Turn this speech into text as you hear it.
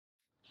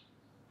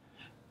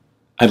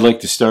I'd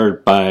like to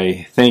start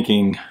by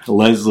thanking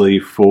Leslie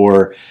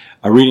for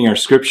reading our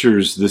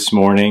scriptures this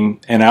morning.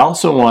 And I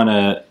also want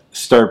to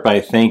start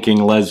by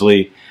thanking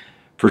Leslie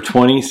for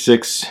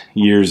 26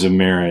 years of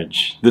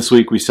marriage. This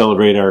week we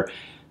celebrate our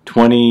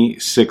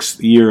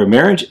 26th year of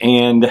marriage,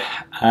 and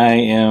I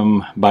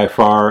am by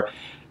far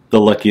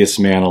the luckiest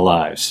man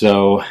alive.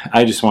 So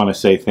I just want to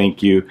say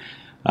thank you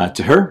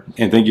to her,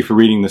 and thank you for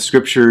reading the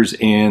scriptures.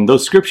 And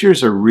those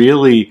scriptures are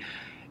really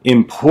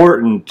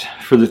important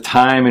for the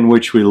time in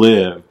which we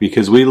live,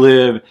 because we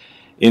live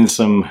in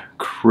some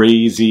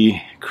crazy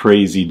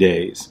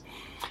days.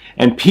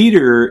 And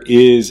Peter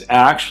is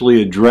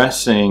actually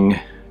addressing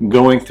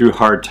going through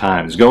hard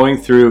times, going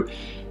through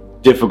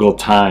difficult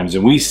times,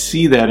 and we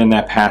see that in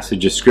that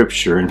passage of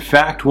scripture. In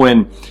fact,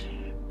 when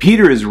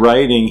Peter is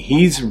writing,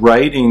 he's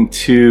writing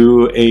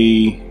to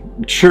a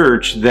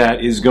church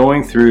that is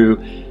going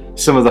through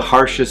some of the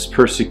harshest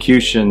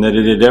persecution that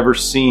it had ever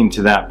seen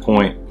to that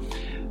point.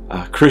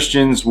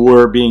 Christians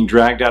were being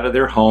dragged out of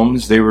their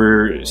homes. They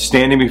were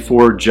standing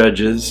before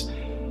judges.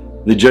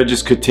 The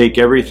judges could take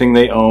everything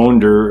they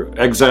owned or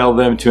exile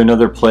them to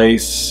another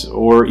place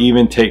or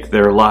even take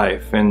their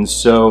life. And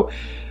so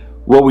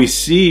what we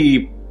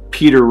see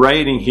Peter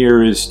writing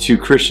here is to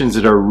Christians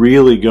that are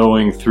really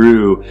going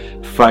through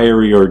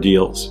fiery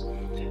ordeals.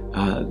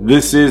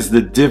 This is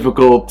the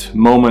difficult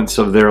moments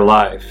of their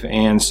life.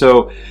 And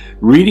so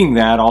reading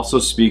that also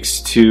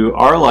speaks to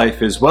our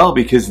life as well,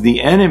 because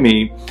the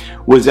enemy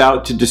was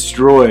out to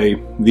destroy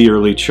the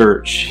early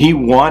church. He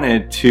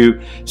wanted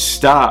to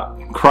stop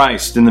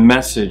Christ and the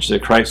message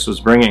that Christ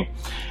was bringing.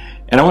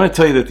 And I want to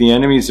tell you that the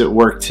enemy's at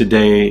work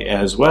today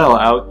as well,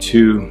 out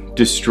to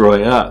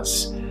destroy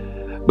us.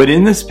 But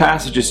in this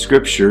passage of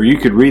scripture, you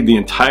could read the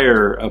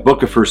entire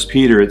book of 1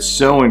 Peter. It's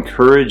so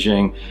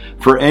encouraging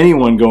for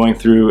anyone going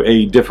through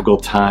a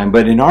difficult time.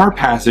 But in our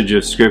passage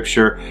of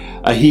scripture,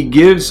 he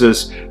gives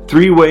us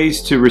 3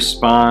 ways to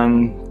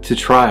respond to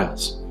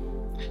trials.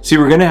 See,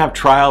 we're going to have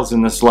trials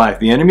in this life.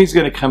 The enemy's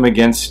going to come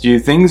against you.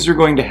 Things are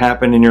going to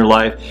happen in your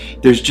life.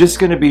 There's just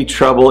going to be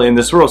trouble in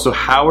this world. So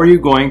how are you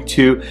going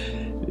to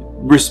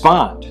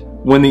respond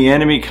when the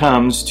enemy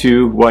comes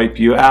to wipe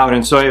you out?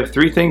 And so I have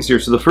 3 things here.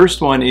 So the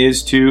first one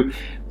is to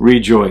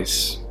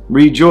rejoice.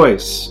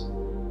 Rejoice.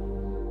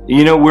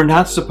 You know, we're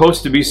not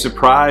supposed to be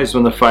surprised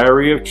when the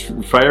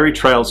fiery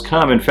trials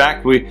come. In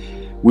fact,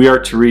 we are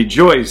to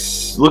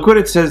rejoice. Look what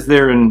it says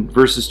there in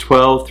verses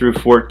 12 through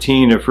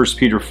 14 of 1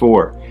 Peter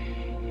 4.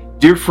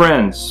 Dear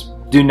friends,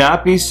 do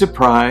not be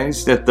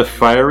surprised at the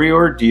fiery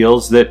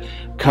ordeals that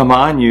come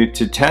on you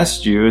to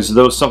test you as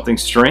though something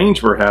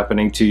strange were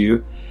happening to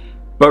you.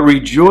 But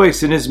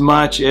rejoice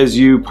inasmuch as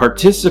you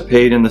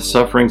participate in the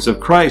sufferings of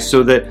Christ,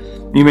 so that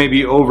you may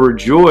be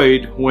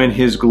overjoyed when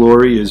His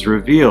glory is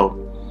revealed.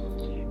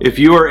 If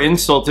you are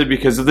insulted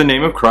because of the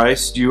name of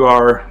Christ, you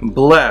are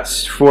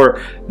blessed,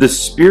 for the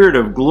Spirit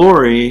of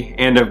glory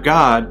and of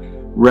God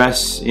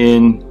rests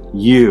in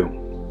you.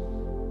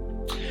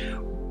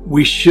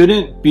 We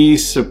shouldn't be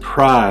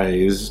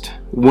surprised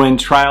when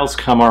trials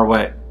come our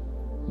way.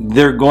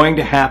 They're going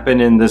to happen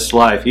in this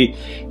life.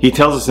 He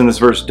tells us in this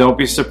verse, don't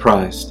be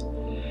surprised.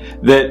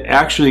 That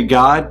actually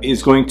God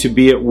is going to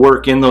be at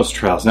work in those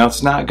trials. Now,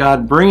 it's not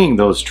God bringing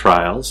those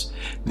trials.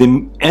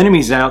 The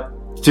enemy's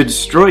out to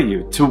destroy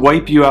you, to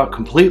wipe you out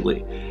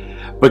completely.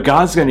 But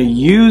God's going to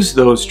use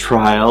those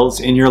trials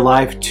in your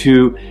life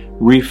to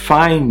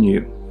refine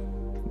you.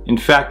 In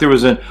fact, there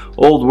was an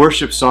old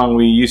worship song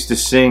we used to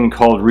sing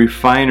called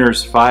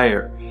Refiner's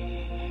Fire.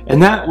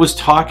 And that was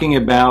talking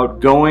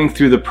about going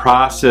through the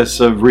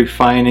process of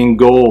refining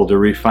gold or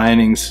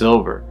refining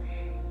silver.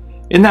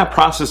 In that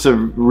process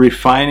of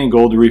refining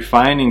gold or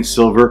refining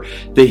silver,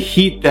 they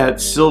heat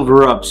that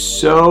silver up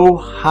so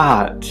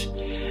hot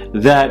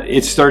that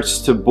it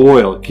starts to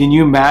boil. Can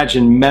you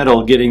imagine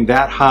metal getting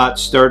that hot,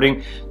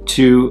 starting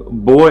to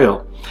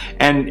boil?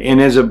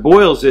 And as it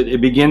boils, it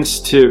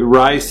begins to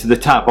rise to the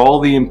top. All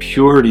the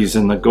impurities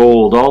in the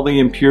gold, all the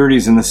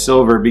impurities in the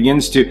silver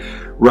begins to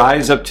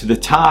rise up to the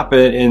top,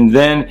 and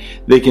then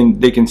they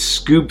can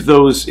scoop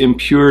those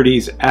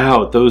impurities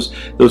out,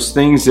 those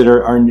things that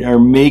are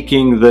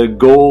making the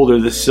gold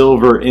or the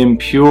silver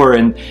impure.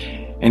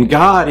 And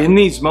God, in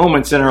these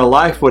moments in our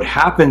life, what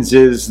happens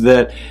is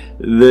that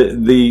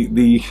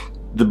the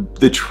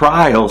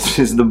trials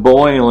is the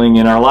boiling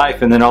in our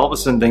life, and then all of a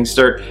sudden things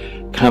start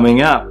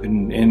coming up.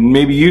 And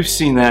maybe you've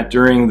seen that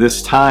during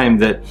this time,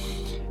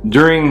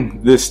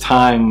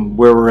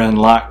 where we're in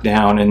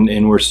lockdown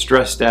and we're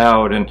stressed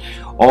out and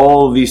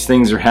all these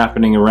things are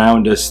happening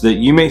around us, that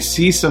you may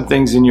see some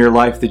things in your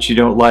life that you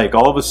don't like.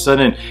 All of a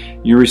sudden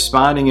you're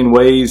responding in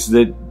ways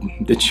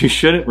that you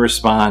shouldn't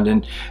respond,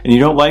 and you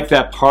don't like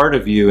that part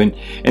of you.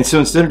 And so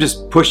instead of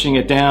just pushing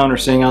it down or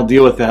saying I'll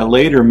deal with that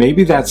later,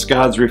 maybe that's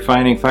God's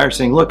refining fire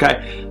saying, look,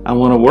 I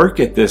want to work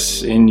at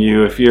this in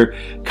you. If you're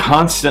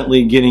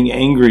constantly getting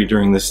angry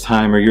during this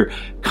time, or you're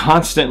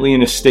constantly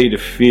in a state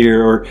of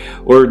fear,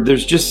 or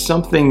there's just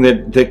something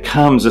that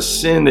comes, a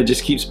sin that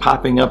just keeps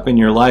popping up in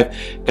your life,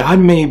 God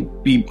may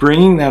be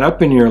bringing that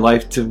up in your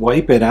life to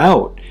wipe it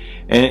out.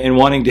 and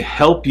wanting to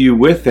help you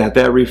with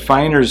that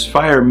refiner's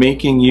fire,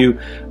 making you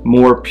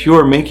more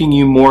pure, making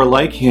you more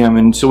like Him.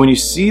 And so when you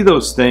see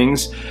those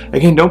things,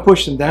 again, don't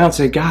push them down.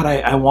 Say, God,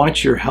 I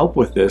want your help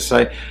with this.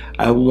 I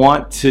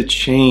want to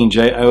change.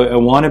 I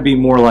want to be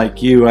more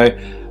like you.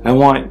 I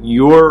want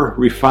your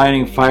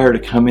refining fire to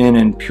come in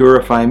and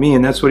purify me.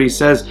 And that's what he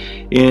says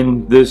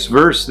in this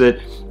verse,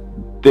 that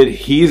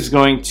He's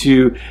going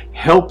to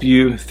help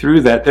you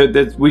through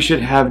that we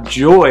should have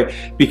joy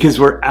because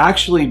we're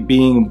actually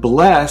being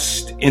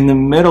blessed in the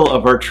middle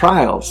of our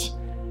trials.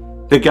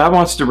 That God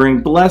wants to bring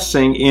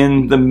blessing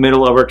in the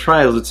middle of our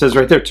trials. It says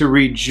right there to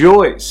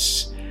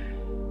rejoice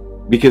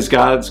because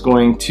God's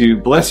going to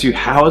bless you.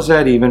 How is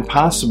that even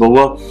possible?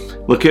 Well,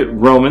 look at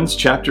Romans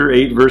chapter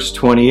 8, verse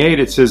 28.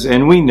 It says,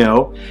 "And we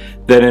know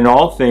that in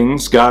all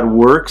things God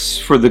works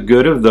for the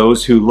good of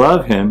those who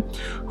love Him,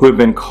 who have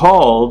been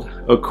called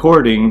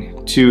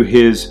according to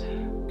His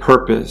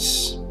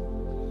purpose."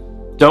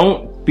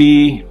 Don't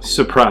be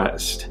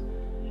surprised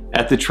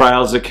at the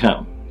trials that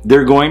come.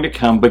 They're going to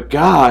come, but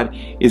God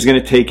is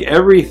going to take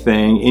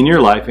everything in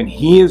your life and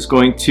He is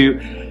going to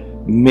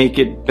make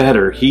it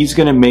better. He's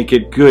going to make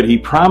it good. He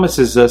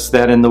promises us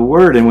that in the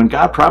Word. And when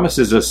God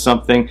promises us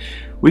something,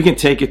 we can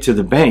take it to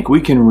the bank.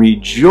 We can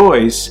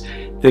rejoice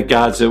that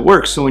God's at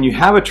work. So when you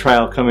have a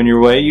trial coming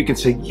your way, you can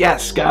say,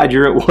 yes, God,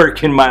 you're at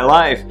work in my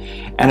life.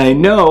 And I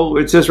know,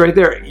 it says right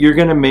there, you're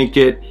going to make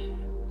it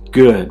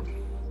good.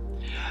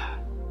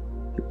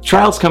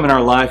 Trials come in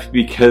our life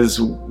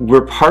because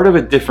we're part of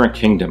a different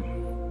kingdom.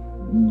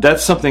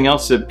 That's something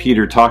else that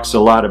Peter talks a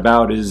lot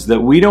about, is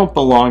that we don't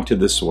belong to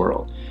this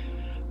world.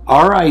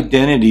 Our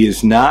identity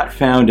is not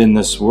found in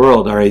this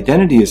world. Our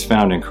identity is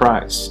found in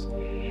Christ.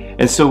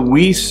 And so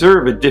we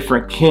serve a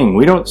different king.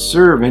 We don't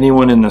serve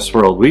anyone in this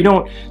world. We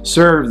don't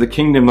serve the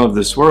kingdom of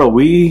this world.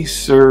 We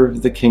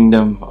serve the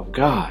kingdom of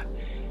God.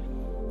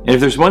 And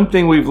if there's one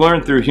thing we've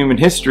learned through human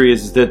history,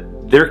 is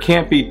that there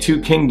can't be two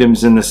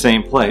kingdoms in the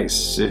same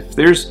place. If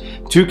there's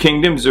two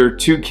kingdoms or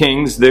two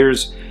kings,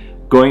 there's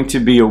going to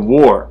be a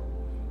war.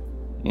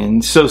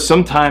 And so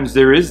sometimes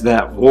there is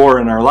that war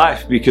in our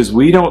life because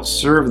we don't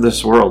serve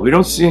this world. We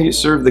don't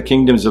serve the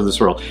kingdoms of this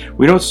world.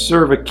 We don't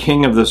serve a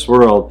king of this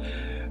world.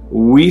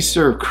 We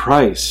serve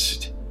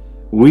Christ.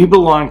 We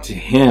belong to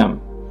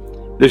Him.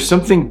 There's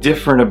something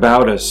different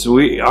about us.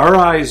 Our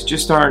eyes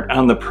just aren't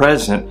on the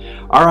present.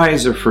 Our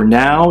eyes are for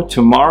now,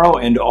 tomorrow,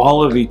 and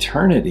all of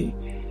eternity.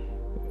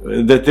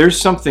 That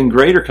there's something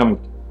greater coming.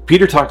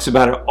 Peter talks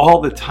about it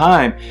all the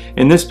time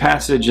in this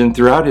passage and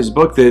throughout his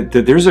book, that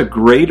there's a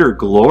greater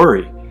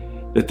glory,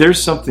 that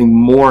there's something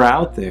more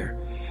out there.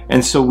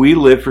 And so we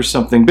live for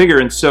something bigger.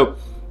 And so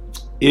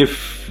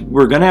if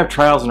we're going to have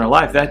trials in our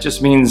life, that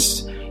just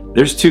means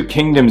there's two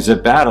kingdoms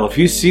at battle. If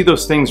you see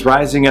those things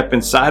rising up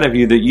inside of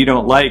you that you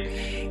don't like,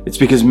 it's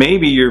because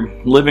maybe you're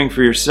living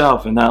for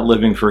yourself and not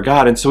living for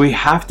God. And so we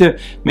have to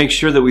make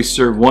sure that we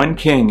serve one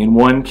king and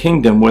one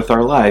kingdom with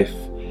our life.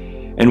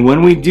 And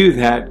when we do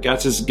that, God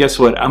says, guess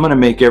what? I'm going to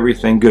make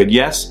everything good.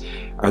 Yes,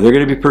 are there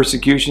going to be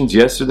persecutions?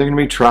 Yes, are there going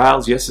to be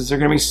trials? Yes, is there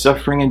going to be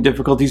suffering and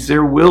difficulties?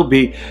 There will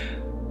be,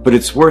 but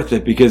it's worth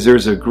it because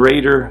there's a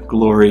greater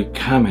glory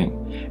coming.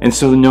 And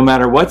so no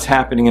matter what's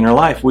happening in our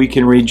life, we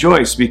can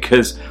rejoice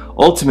because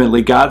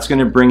ultimately God's going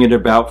to bring it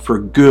about for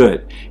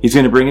good. He's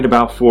going to bring it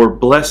about for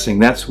blessing.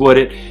 That's what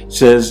it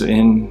says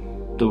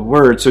in the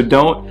Word. So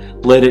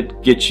don't let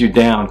it get you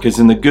down, because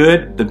in the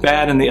good, the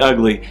bad, and the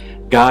ugly,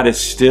 God is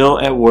still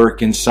at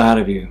work inside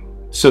of you.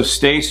 So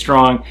stay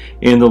strong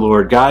in the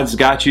Lord. God's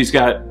got you. He's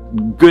got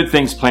good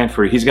things planned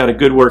for you. He's got a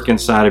good work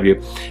inside of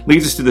you.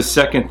 Leads us to the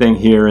second thing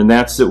here, and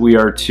that's that we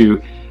are to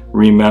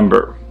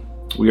remember.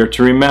 We are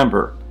to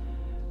remember.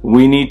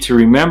 We need to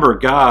remember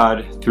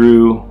God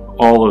through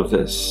all of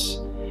this.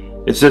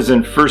 It says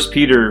in 1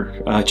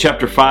 Peter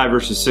chapter 5,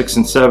 verses 6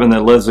 and 7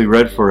 that Leslie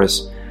read for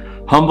us,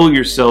 "Humble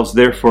yourselves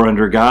therefore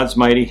under God's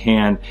mighty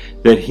hand,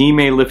 that He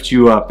may lift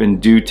you up in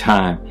due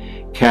time.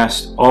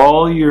 Cast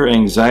all your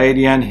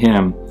anxiety on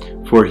Him,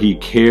 for He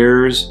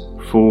cares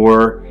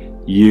for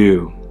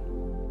you."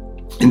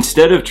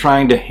 Instead of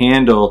trying to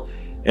handle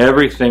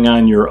everything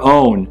on your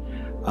own,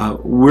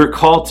 we're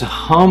called to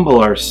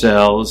humble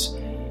ourselves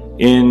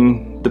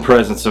in the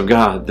presence of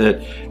God.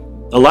 That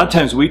a lot of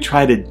times we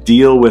try to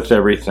deal with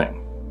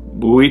everything.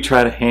 We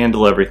try to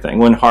handle everything.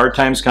 When hard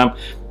times come,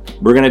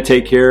 we're going to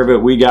take care of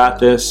it. We got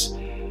this.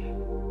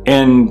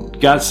 And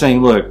God's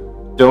saying,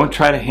 look, don't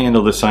try to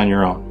handle this on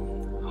your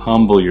own.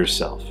 Humble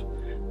yourself.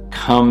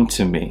 Come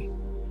to me.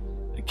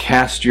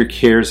 Cast your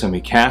cares on me.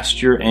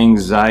 Cast your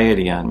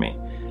anxiety on me.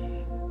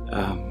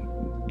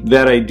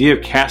 That idea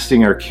of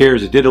casting our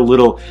cares, I did a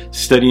little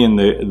study in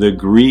the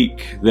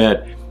Greek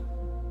that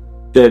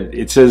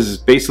it says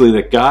basically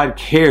that God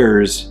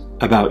cares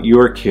about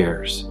your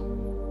cares.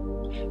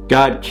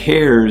 God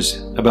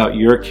cares about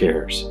your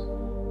cares.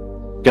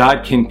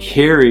 God can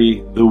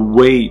carry the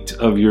weight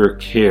of your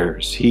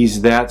cares.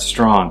 He's that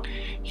strong.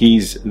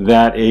 He's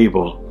that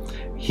able.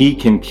 He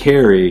can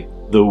carry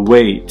the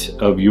weight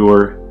of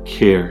your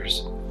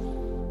cares.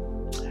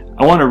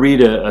 I want to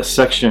read a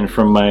section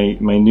from my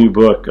new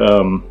book.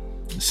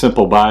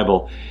 Simple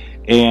Bible.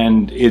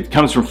 And it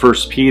comes from 1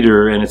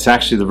 Peter, and it's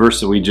actually the verse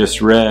that we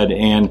just read.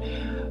 And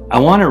I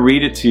want to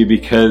read it to you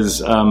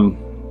because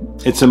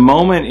it's a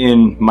moment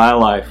in my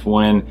life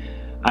when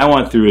I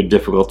went through a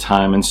difficult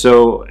time. And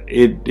so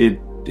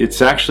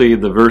it's actually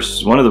the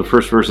verse, one of the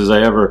first verses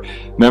I ever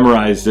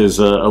memorized as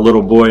a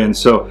little boy. And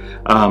so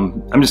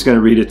I'm just going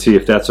to read it to you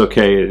if that's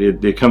okay.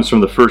 It comes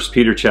from the 1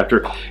 Peter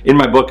chapter. In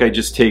my book, I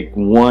just take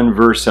one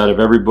verse out of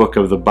every book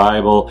of the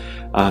Bible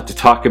to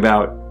talk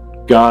about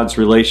God's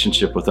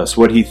relationship with us,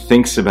 what He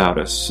thinks about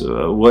us,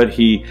 what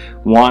He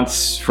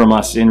wants from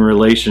us in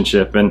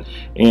relationship. And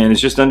it's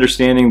just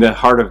understanding the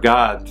heart of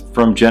God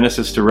from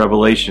Genesis to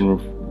Revelation,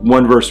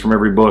 one verse from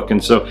every book.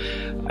 And so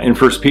in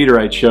 1 Peter,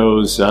 I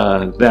chose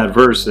that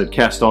verse that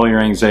cast all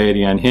your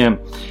anxiety on Him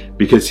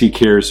because He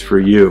cares for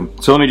you.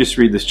 So let me just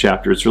read this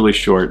chapter. It's really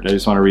short. I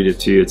just want to read it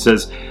to you. It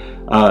says,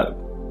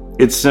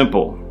 it's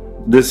simple.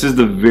 This is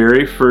the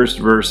very first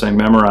verse I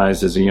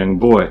memorized as a young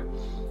boy.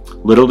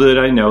 Little did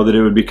I know that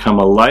it would become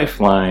a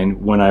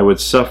lifeline when I would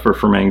suffer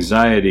from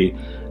anxiety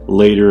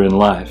later in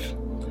life.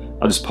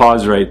 I'll just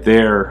pause right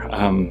there.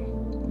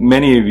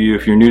 Many of you,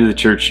 if you're new to the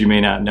church, you may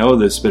not know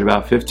this, but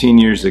about 15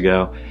 years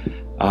ago,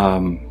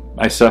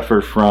 I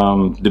suffered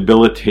from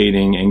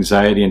debilitating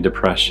anxiety and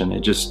depression.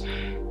 It just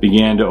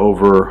began to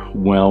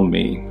overwhelm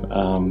me.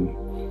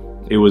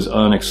 It was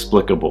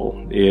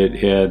inexplicable. It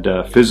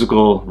had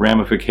physical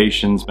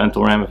ramifications,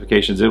 mental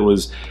ramifications.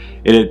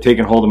 It had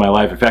taken hold of my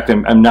life. In fact,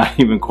 I'm not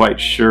even quite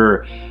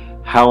sure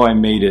how I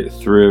made it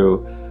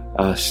through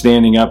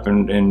standing up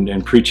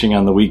and preaching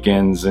on the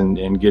weekends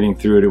and getting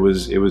through it.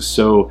 It was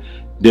so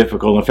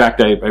difficult. In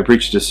fact, I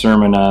preached a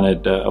sermon on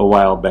it a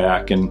while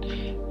back, and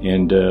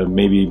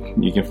maybe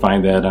you can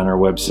find that on our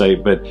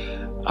website. But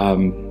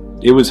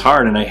it was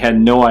hard, and I had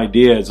no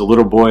idea as a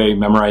little boy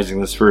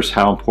memorizing this verse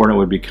how important it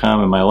would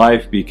become in my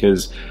life,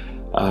 because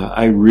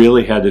I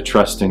really had to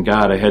trust in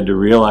God. I had to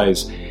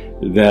realize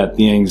that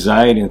the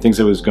anxiety and things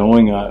that was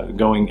going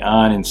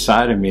on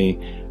inside of me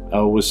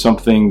was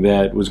something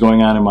that was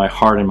going on in my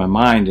heart and my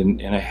mind,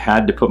 and I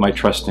had to put my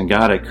trust in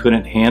God. I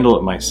couldn't handle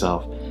it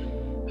myself.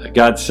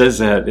 God says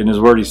that in His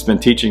Word. He's been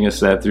teaching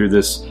us that through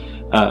this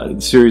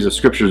series of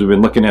scriptures we've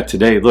been looking at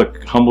today.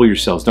 Look, humble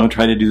yourselves. Don't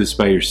try to do this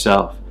by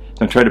yourself.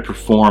 Don't try to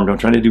perform. Don't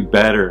try to do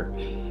better.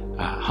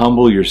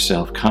 Humble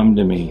yourself. Come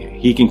to me.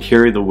 He can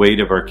carry the weight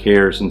of our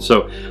cares. And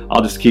so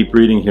I'll just keep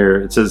reading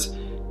here. It says,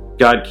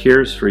 God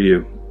cares for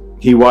you.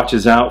 He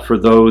watches out for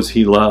those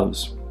He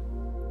loves.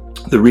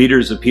 The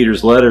readers of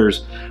Peter's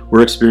letters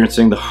were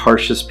experiencing the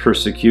harshest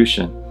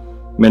persecution.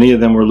 Many of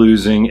them were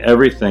losing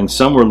everything.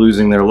 Some were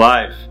losing their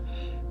life.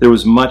 There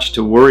was much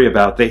to worry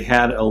about. They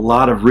had a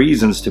lot of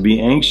reasons to be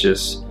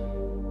anxious.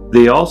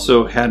 They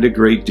also had a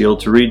great deal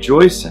to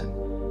rejoice in.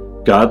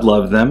 God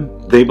loved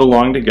them. They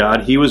belonged to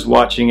God. He was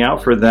watching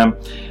out for them.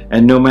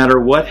 And no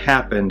matter what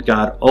happened,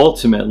 God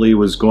ultimately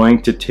was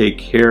going to take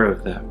care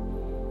of them.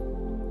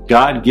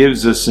 God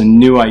gives us a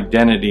new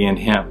identity in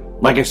Him.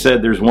 Like I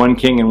said, there's one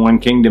king and one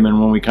kingdom, and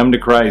when we come to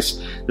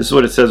Christ, this is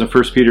what it says in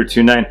 1 Peter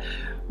 2:9.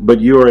 But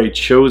you are a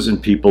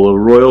chosen people, a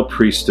royal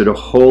priesthood, a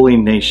holy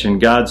nation,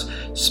 God's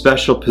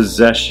special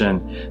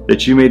possession,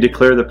 that you may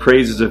declare the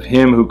praises of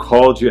Him who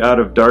called you out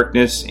of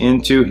darkness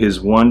into His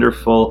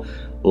wonderful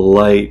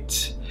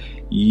light.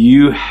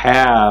 You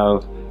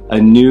have a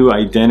new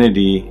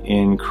identity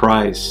in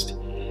Christ,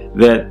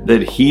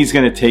 that He's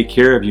going to take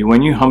care of you.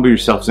 When you humble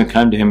yourselves and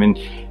come to Him, and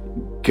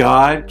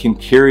God can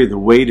carry the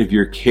weight of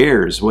your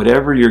cares,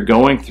 whatever you're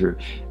going through.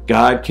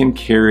 God can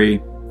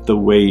carry the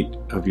weight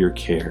of your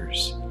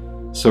cares.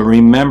 So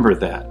remember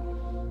that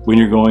when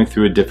you're going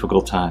through a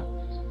difficult time.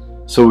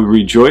 So we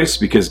rejoice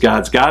because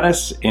God's got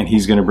us, and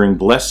He's going to bring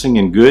blessing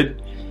and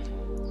good.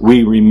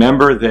 We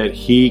remember that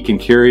He can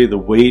carry the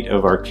weight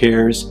of our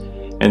cares.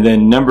 And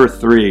then number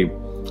 3,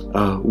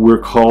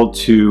 we're called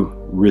to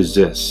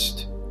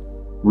resist.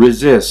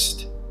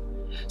 Resist.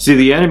 See,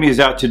 the enemy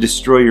is out to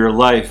destroy your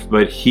life,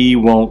 but he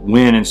won't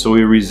win, and so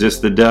we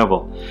resist the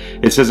devil.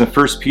 It says in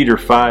 1 Peter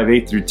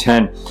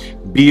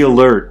 5:8-10, be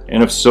alert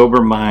and of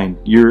sober mind.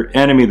 Your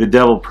enemy, the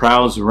devil,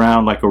 prowls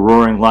around like a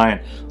roaring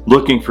lion,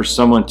 looking for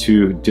someone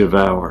to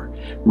devour.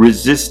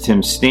 Resist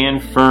him.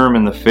 Stand firm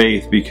in the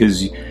faith,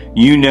 because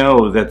you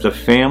know that the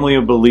family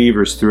of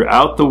believers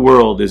throughout the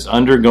world is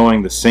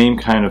undergoing the same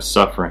kind of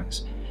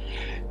sufferings.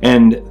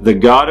 And the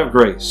God of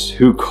grace,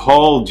 who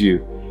called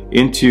you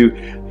into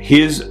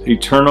His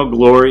eternal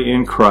glory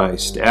in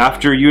Christ,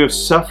 after you have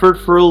suffered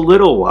for a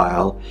little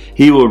while,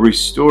 He will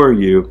restore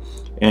you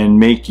and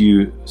make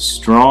you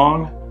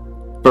strong,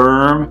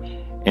 firm,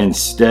 and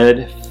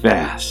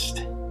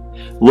steadfast.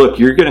 Look,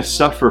 you're going to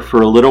suffer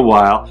for a little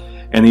while,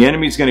 and the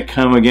enemy's going to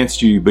come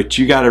against you, but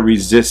you got to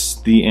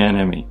resist the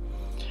enemy.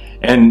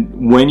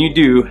 And when you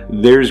do,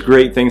 there's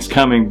great things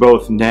coming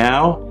both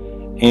now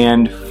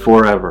and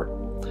forever.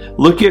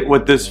 Look at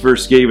what this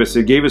verse gave us.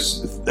 It gave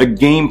us a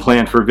game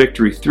plan for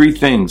victory. 3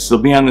 things. They'll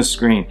be on the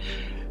screen.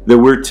 That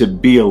we're to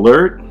be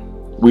alert,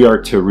 we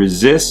are to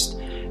resist,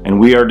 and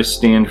we are to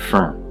stand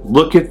firm.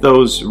 Look at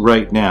those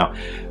right now.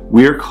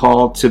 We are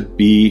called to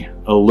be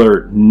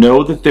alert.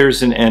 Know that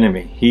there's an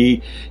enemy.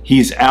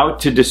 He's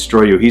out to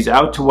destroy you. He's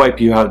out to wipe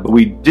you out. But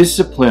we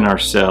discipline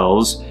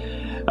ourselves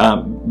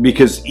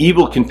because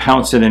evil can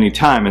pounce at any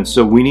time. And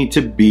so we need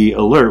to be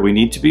alert. We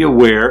need to be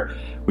aware.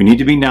 We need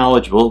to be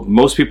knowledgeable.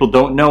 Most people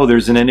don't know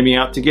there's an enemy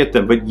out to get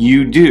them, but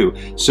you do.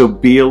 So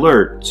be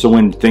alert. So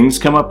when things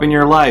come up in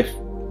your life,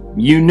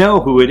 you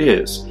know who it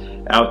is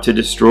out to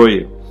destroy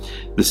you.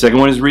 The second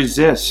one is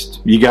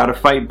resist. You got to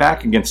fight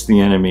back against the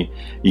enemy.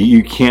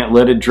 You can't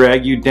let it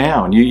drag you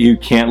down. You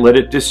can't let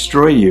it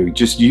destroy you.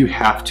 You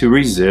have to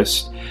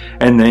resist,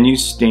 and then you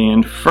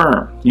stand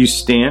firm. You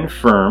stand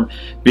firm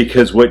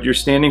because what you're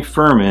standing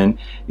firm in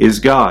is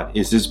God,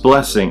 is His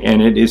blessing,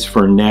 and it is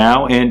for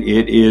now and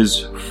it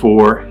is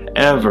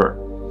forever.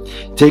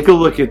 Take a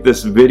look at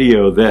this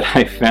video that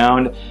I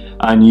found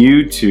on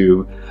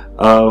YouTube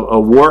of a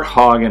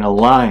warthog and a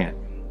lion.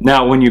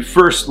 Now, when you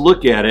first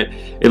look at it,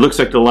 it looks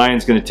like the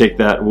lion's going to take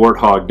that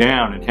warthog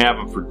down and have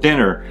him for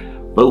dinner.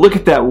 But look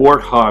at that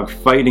warthog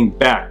fighting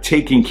back,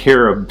 taking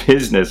care of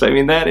business. I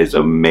mean, that is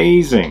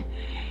amazing.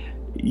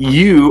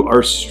 You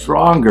are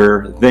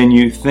stronger than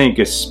you think,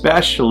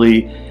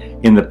 especially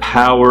in the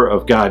power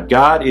of God.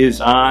 God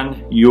is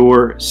on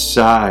your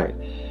side.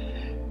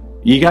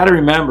 You got to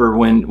remember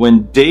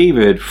when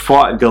David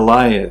fought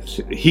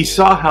Goliath, he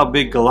saw how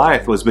big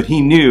Goliath was, but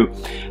he knew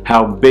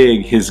how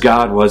big his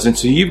God was. And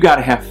so you've got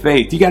to have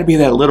faith. You got to be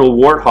that little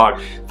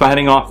warthog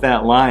fighting off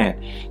that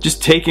lion,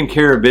 just taking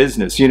care of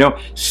business,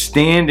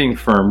 standing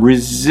firm,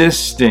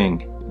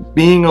 resisting,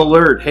 being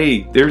alert.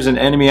 Hey, there's an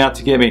enemy out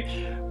to get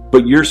me.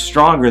 But you're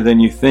stronger than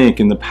you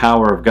think in the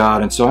power of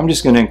God. And so I'm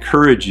just going to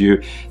encourage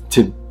you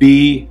to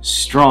be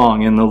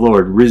strong in the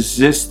Lord.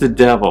 Resist the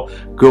devil.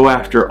 Go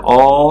after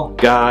all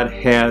God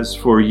has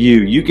for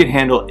you. You can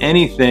handle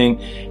anything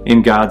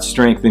in God's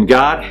strength, and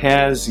God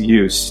has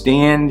you.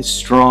 Stand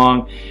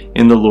strong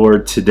in the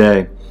Lord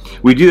today.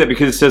 We do that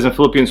because it says in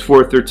Philippians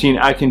 4:13,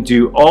 I can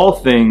do all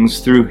things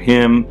through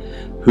Him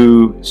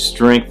who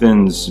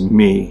strengthens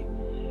me.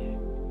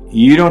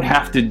 You don't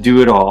have to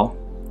do it all.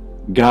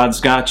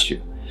 God's got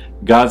you.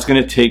 God's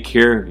going to take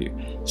care of you.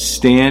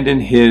 Stand in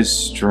His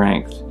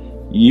strength.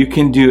 You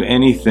can do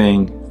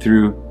anything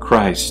through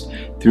Christ,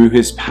 through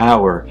His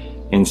power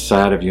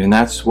inside of you. And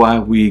that's why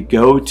we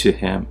go to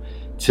Him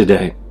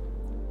today.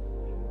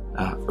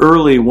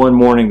 Early one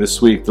morning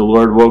this week, the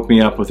Lord woke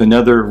me up with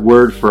another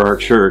word for our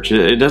church.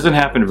 It doesn't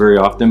happen very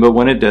often, but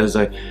when it does,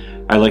 I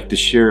like to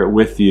share it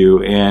with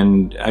you.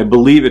 And I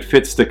believe it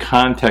fits the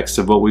context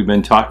of what we've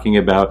been talking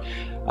about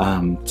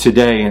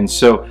today. And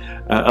so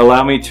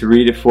allow me to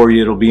read it for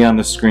you. It'll be on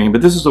the screen.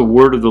 But this is a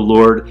word of the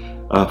Lord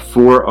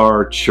for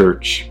our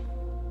church.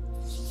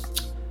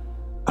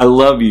 I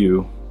love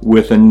you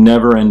with a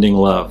never-ending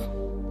love.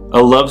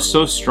 A love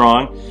so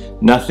strong,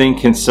 nothing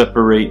can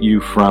separate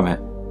you from it.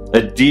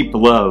 A deep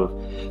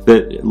love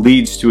that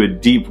leads to a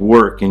deep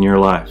work in your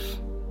life.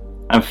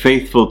 I'm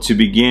faithful to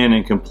begin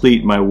and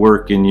complete my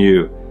work in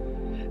you.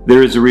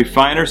 There is a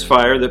refiner's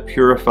fire that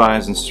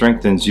purifies and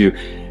strengthens you.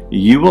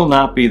 You will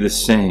not be the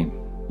same.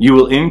 You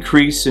will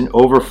increase and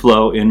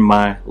overflow in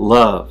my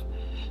love.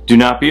 Do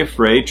not be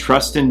afraid.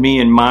 Trust in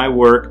me and my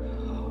work.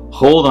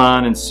 Hold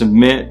on and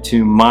submit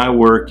to my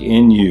work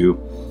in you.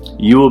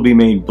 You will be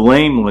made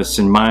blameless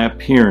in my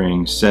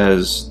appearing,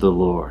 says the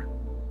Lord.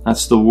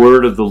 That's the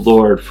word of the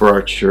Lord for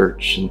our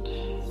church.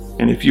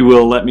 And if you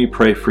will, let me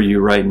pray for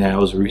you right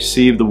now as we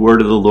receive the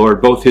word of the Lord,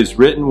 both His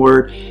written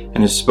word and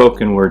His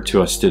spoken word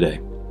to us today.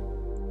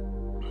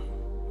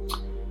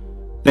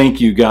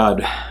 Thank you,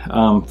 God,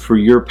 for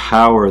your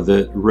power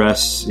that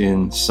rests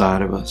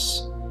inside of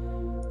us.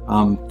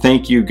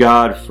 Thank you,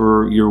 God,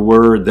 for your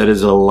word that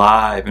is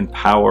alive and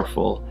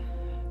powerful.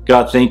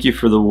 God, thank you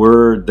for the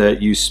word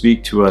that you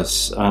speak to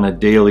us on a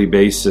daily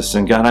basis.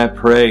 And God, I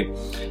pray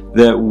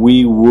that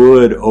we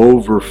would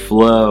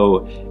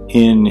overflow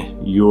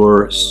in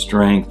your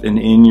strength and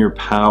in your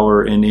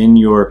power and in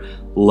your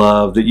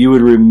love, that you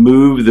would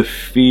remove the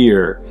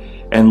fear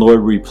and,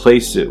 Lord,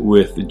 replace it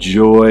with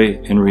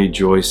joy and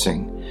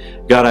rejoicing.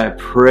 God, I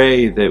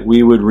pray that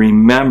we would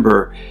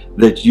remember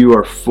that you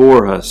are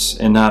for us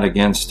and not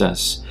against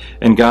us.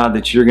 And God,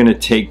 that you're going to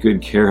take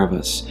good care of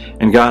us.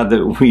 And God,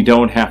 that we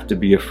don't have to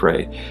be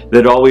afraid.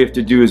 That all we have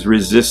to do is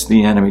resist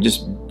the enemy.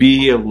 Just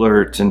be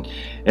alert and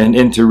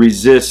to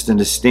resist and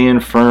to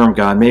stand firm,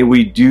 God. May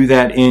we do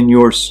that in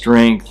your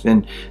strength.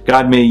 And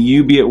God, may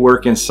you be at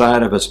work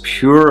inside of us,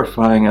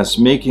 purifying us,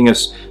 making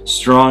us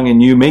strong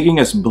in you, making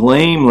us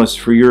blameless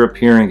for your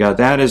appearing, God.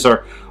 That is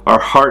our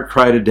heart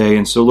cry today.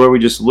 And so, Lord, we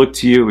just look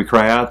to you, we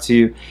cry out to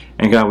you,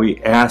 and God,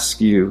 we ask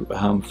you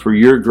for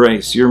your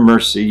grace, your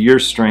mercy, your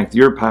strength,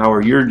 your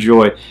power, your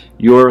joy,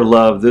 your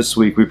love this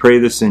week. We pray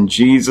this in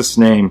Jesus'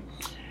 name.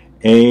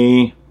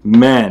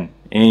 Amen.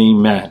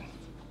 Amen.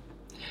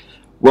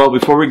 Well,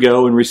 before we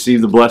go and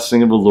receive the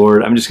blessing of the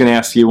Lord, I'm just going to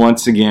ask you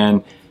once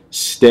again,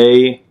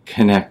 stay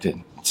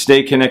connected.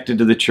 Stay connected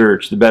to the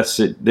church the best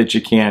that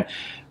you can.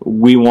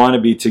 We want to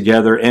be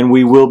together, and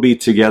we will be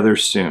together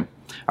soon.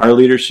 Our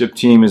leadership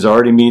team is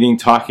already meeting,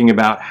 talking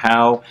about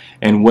how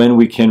and when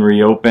we can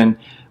reopen.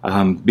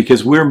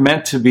 because we're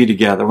meant to be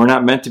together. We're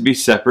not meant to be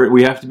separate.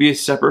 We have to be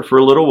separate for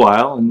a little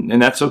while,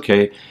 and that's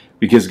okay,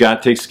 because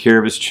God takes care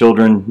of His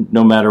children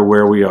no matter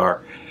where we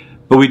are.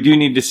 But we do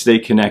need to stay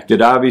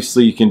connected.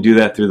 Obviously, you can do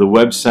that through the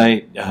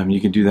website.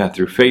 You can do that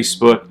through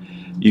Facebook.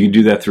 You can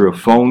do that through a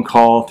phone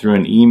call, through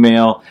an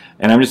email.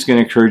 And I'm just going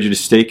to encourage you to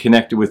stay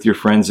connected with your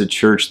friends at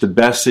church the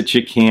best that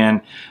you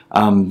can.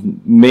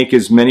 Make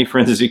as many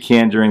friends as you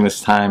can during this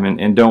time.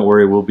 And don't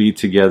worry, we'll be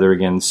together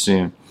again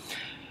soon.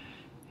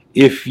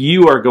 If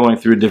you are going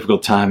through a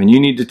difficult time and you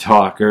need to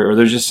talk, or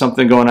there's just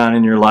something going on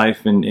in your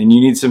life and you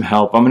need some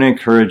help, I'm going to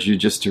encourage you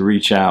just to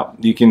reach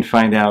out. You can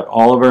find out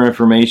all of our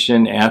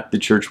information at the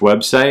church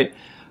website.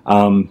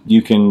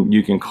 You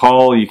can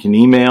call, you can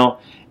email,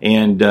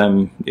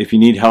 and if you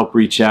need help,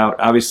 reach out.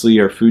 Obviously,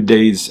 our food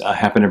days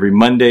happen every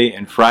Monday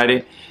and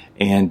Friday,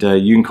 and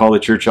you can call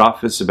the church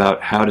office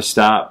about how to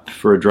stop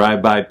for a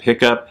drive-by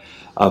pickup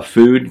of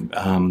food,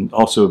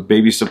 also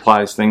baby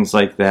supplies, things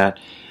like that.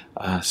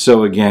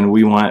 So again,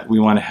 we want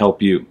to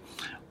help you.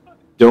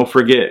 Don't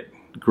forget,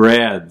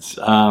 grads,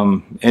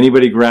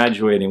 anybody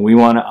graduating, we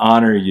want to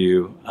honor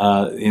you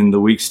in the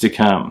weeks to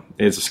come.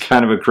 It's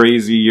kind of a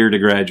crazy year to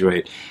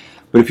graduate.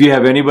 But if you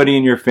have anybody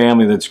in your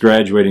family that's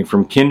graduating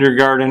from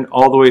kindergarten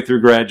all the way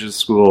through graduate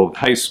school,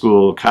 high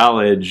school,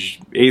 college,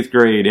 8th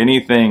grade,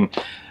 anything,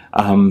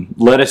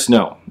 let us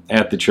know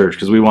at the church,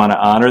 because we want to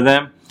honor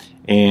them.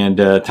 And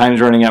time's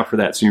running out for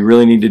that, so you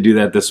really need to do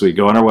that this week.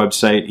 Go on our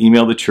website,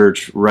 email the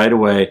church right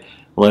away,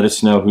 let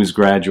us know who's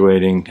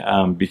graduating,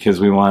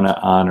 because we want to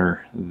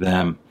honor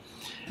them.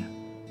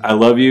 I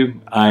love you.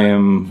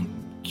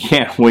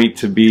 Can't wait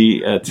to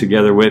be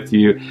together with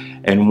you.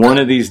 And one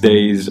of these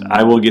days,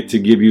 I will get to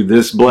give you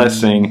this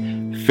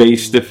blessing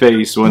face to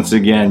face once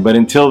again. But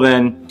until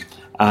then,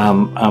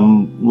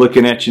 I'm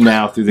looking at you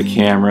now through the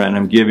camera, and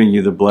I'm giving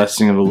you the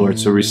blessing of the Lord.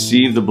 So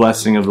receive the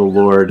blessing of the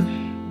Lord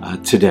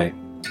today.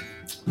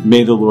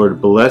 May the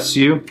Lord bless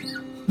you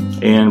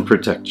and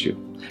protect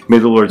you. May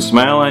the Lord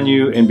smile on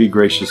you and be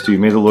gracious to you.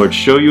 May the Lord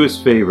show you His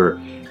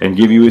favor and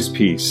give you His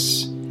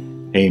peace.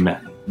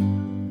 Amen.